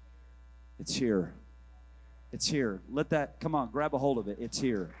 It's here. It's here. Let that, come on, grab a hold of it. It's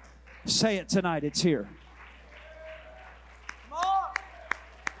here. Say it tonight. It's here. Come on.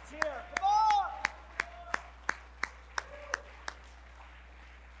 It's here. Come on.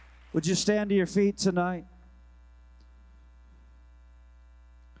 Would you stand to your feet tonight?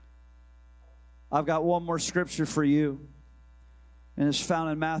 I've got one more scripture for you, and it's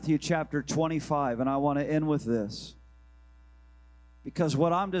found in Matthew chapter 25, and I want to end with this. Because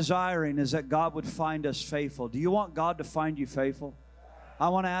what I'm desiring is that God would find us faithful. Do you want God to find you faithful? I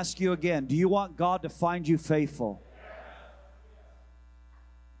want to ask you again, do you want God to find you faithful?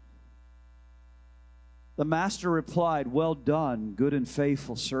 The master replied, "Well done, good and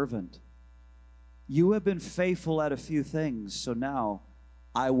faithful servant. You have been faithful at a few things, so now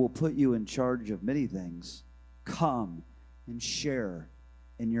I will put you in charge of many things. Come and share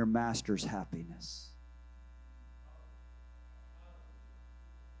in your master's happiness."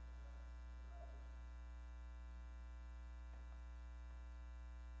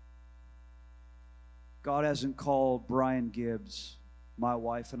 God hasn't called Brian Gibbs, my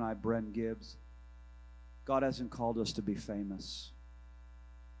wife and I, Brent Gibbs. God hasn't called us to be famous.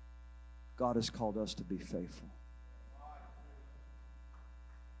 God has called us to be faithful.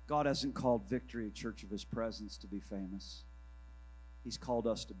 God hasn't called Victory, Church of His Presence, to be famous. He's called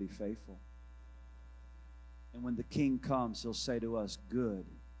us to be faithful. And when the King comes, He'll say to us, "Good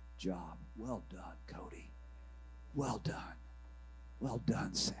job. Well done, Cody. Well done. Well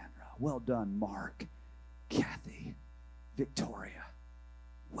done, Sandra. Well done, Mark, Kathy, Victoria.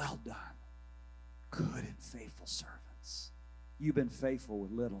 Well done. Good and faithful servants. You've been faithful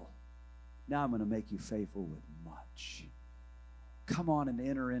with little. Now I'm going to make you faithful with much. Come on and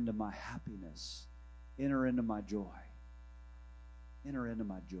enter into my happiness. Enter into my joy. Enter into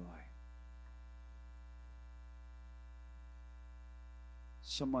my joy."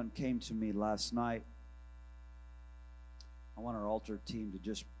 Someone came to me last night. I want our altar team to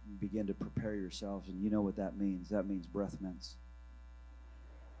just begin to prepare yourselves, and you know what that means. That means breath mints.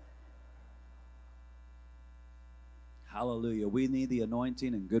 Hallelujah. We need the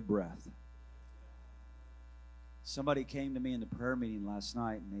anointing and good breath. Somebody came to me in the prayer meeting last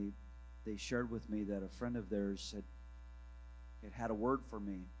night, and they shared with me that a friend of theirs had a word for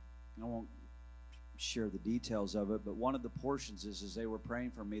me. I won't share the details of it, but one of the portions is, as they were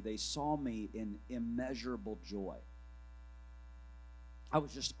praying for me, they saw me in immeasurable joy. I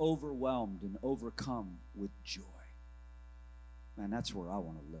was just overwhelmed and overcome with joy. Man, that's where I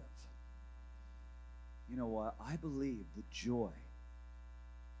want to live. You know what? I believe the joy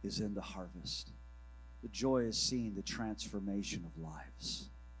is in the harvest. The joy is seeing the transformation of lives.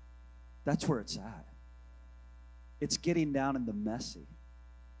 That's where it's at. It's getting down in the messy.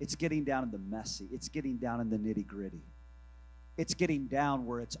 It's getting down in the messy. It's getting down in the nitty-gritty. It's getting down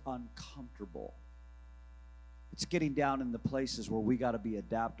where it's uncomfortable. It's getting down in the places where we got to be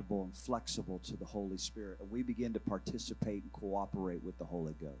adaptable and flexible to the Holy Spirit. And we begin to participate and cooperate with the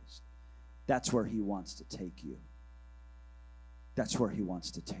Holy Ghost. That's where He wants to take you. That's where He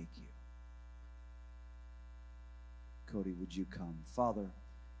wants to take you. Cody, would you come? Father,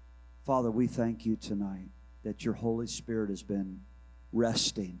 we thank you tonight that your Holy Spirit has been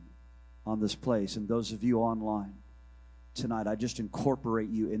resting on this place. And those of you online tonight, I just incorporate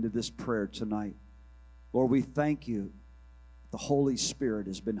you into this prayer tonight. Lord, we thank you. The Holy Spirit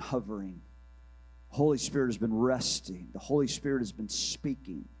has been hovering. The Holy Spirit has been resting. The Holy Spirit has been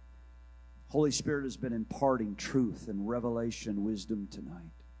speaking. The Holy Spirit has been imparting truth and revelation, wisdom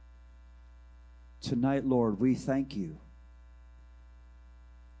tonight. Tonight, Lord, we thank you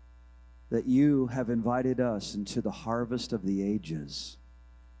that you have invited us into the harvest of the ages.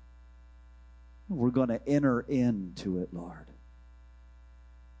 We're going to enter into it, Lord.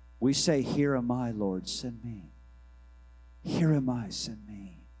 We say, here am I, Lord, send me. Here am I, send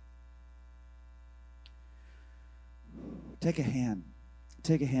me. Take a hand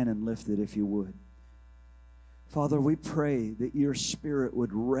and lift it if you would. Father, we pray that your Spirit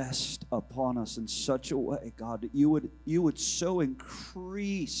would rest upon us in such a way, God, that you would so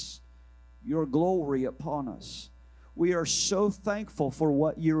increase your glory upon us. We are so thankful for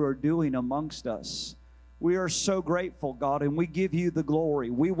what you are doing amongst us. We are so grateful, God, and we give you the glory.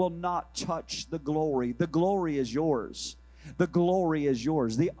 We will not touch the glory. The glory is yours. The glory is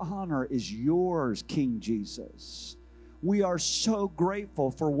yours. The honor is yours, King Jesus. We are so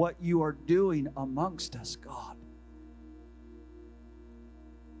grateful for what you are doing amongst us, God.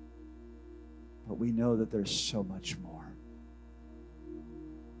 But we know that there's so much more.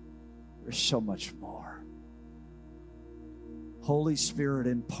 There's so much more. Holy Spirit,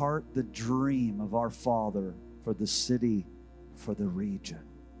 impart the dream of our Father for the city, for the region.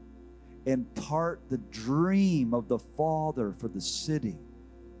 Impart the dream of the Father for the city,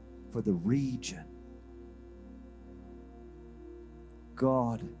 for the region.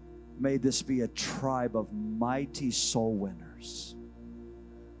 God, may this be a tribe of mighty soul winners.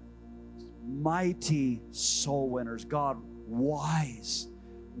 Mighty soul winners. God, wise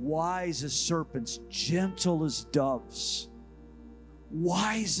as serpents, gentle as doves.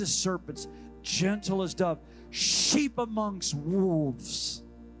 Wise as serpents, gentle as doves. Sheep amongst wolves.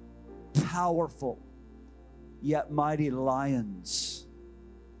 Powerful, yet mighty lions.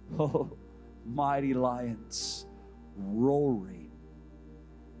 Oh, mighty lions, roaring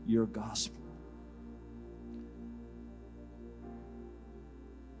your gospel.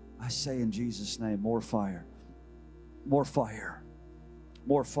 I say in Jesus' name, more fire, more fire,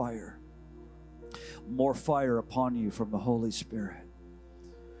 more fire, more fire upon you from the Holy Spirit,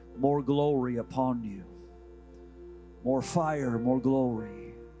 more glory upon you, more fire, more glory.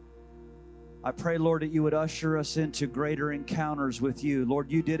 I pray, Lord, that you would usher us into greater encounters with you.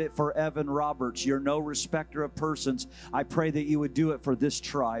 Lord, you did it for Evan Roberts. You're no respecter of persons. I pray that you would do it for this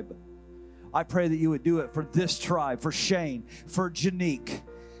tribe. I pray that you would do it for this tribe, for Shane, for Janique.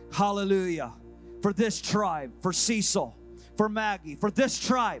 Hallelujah. For this tribe, for Cecil, for Maggie, for this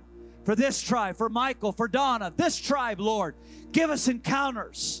tribe, for Michael, for Donna, this tribe, Lord. Give us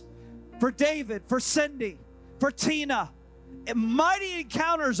encounters. For David, for Cindy, for Tina. Mighty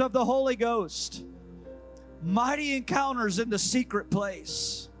encounters of the Holy Ghost. Mighty encounters in the secret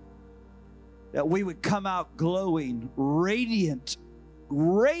place. That we would come out glowing, radiant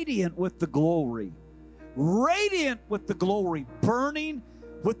with the glory. Radiant with the glory, burning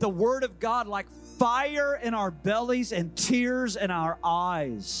with the Word of God like fire in our bellies and tears in our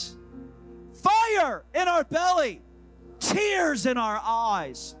eyes. Fire in our belly, tears in our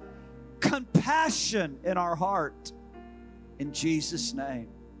eyes, compassion in our heart. In Jesus' name.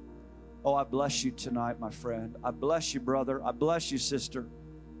 Oh, I bless you tonight, my friend. I bless you, brother. I bless you, sister.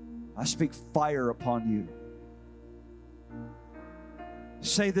 I speak fire upon you.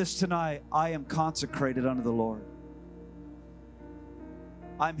 Say this tonight: I am consecrated unto the Lord.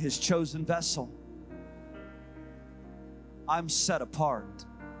 I'm His chosen vessel. I'm set apart.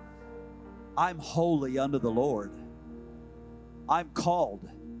 I'm holy unto the Lord. I'm called.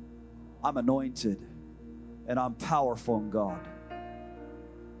 I'm anointed. And I'm powerful in God.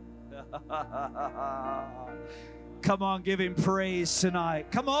 Come on, give Him praise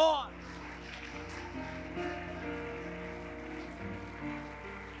tonight. Come on.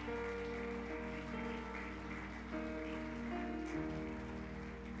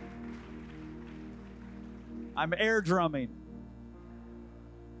 I'm air drumming.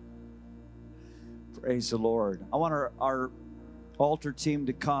 Praise the Lord. I want our altar team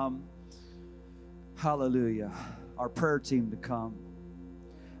to come. Hallelujah. Our prayer team to come.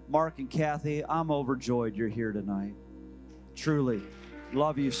 Mark and Kathy, I'm overjoyed you're here tonight. Truly.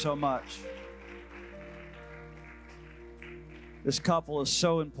 Love you so much. This couple is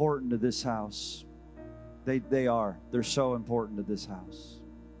so important to this house. They are. They're so important to this house.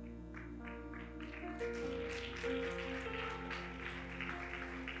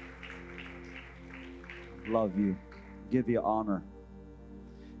 Love you. Give you honor.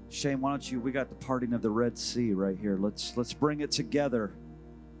 Shane, why don't you, we got the parting of the Red Sea right here. Let's bring it together.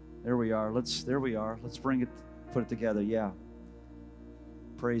 There we are. There we are. Let's bring it, put it together. Yeah.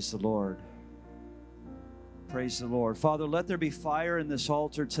 Praise the Lord. Praise the Lord. Father, let there be fire in this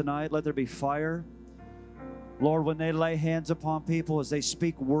altar tonight. Let there be fire. Lord, when they lay hands upon people, as they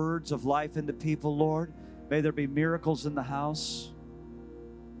speak words of life into people, Lord, may there be miracles in the house.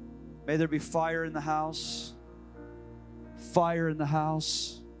 May there be fire in the house. Fire in the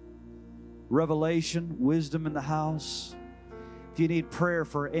house. Revelation, wisdom in the house. If you need prayer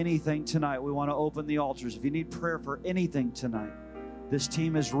for anything tonight, we want to open the altars. If you need prayer for anything tonight, this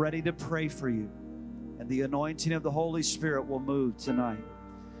team is ready to pray for you. And the anointing of the Holy Spirit will move tonight.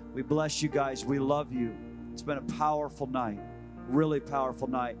 We bless you guys. We love you. It's been a powerful night. Really powerful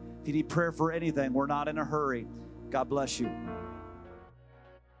night. If you need prayer for anything, we're not in a hurry. God bless you.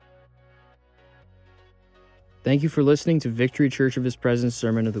 Thank you for listening to Victory Church of His Presence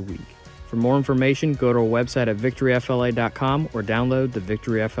Sermon of the Week. For more information, go to our website at victoryfla.com or download the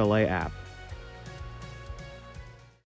Victory FLA app.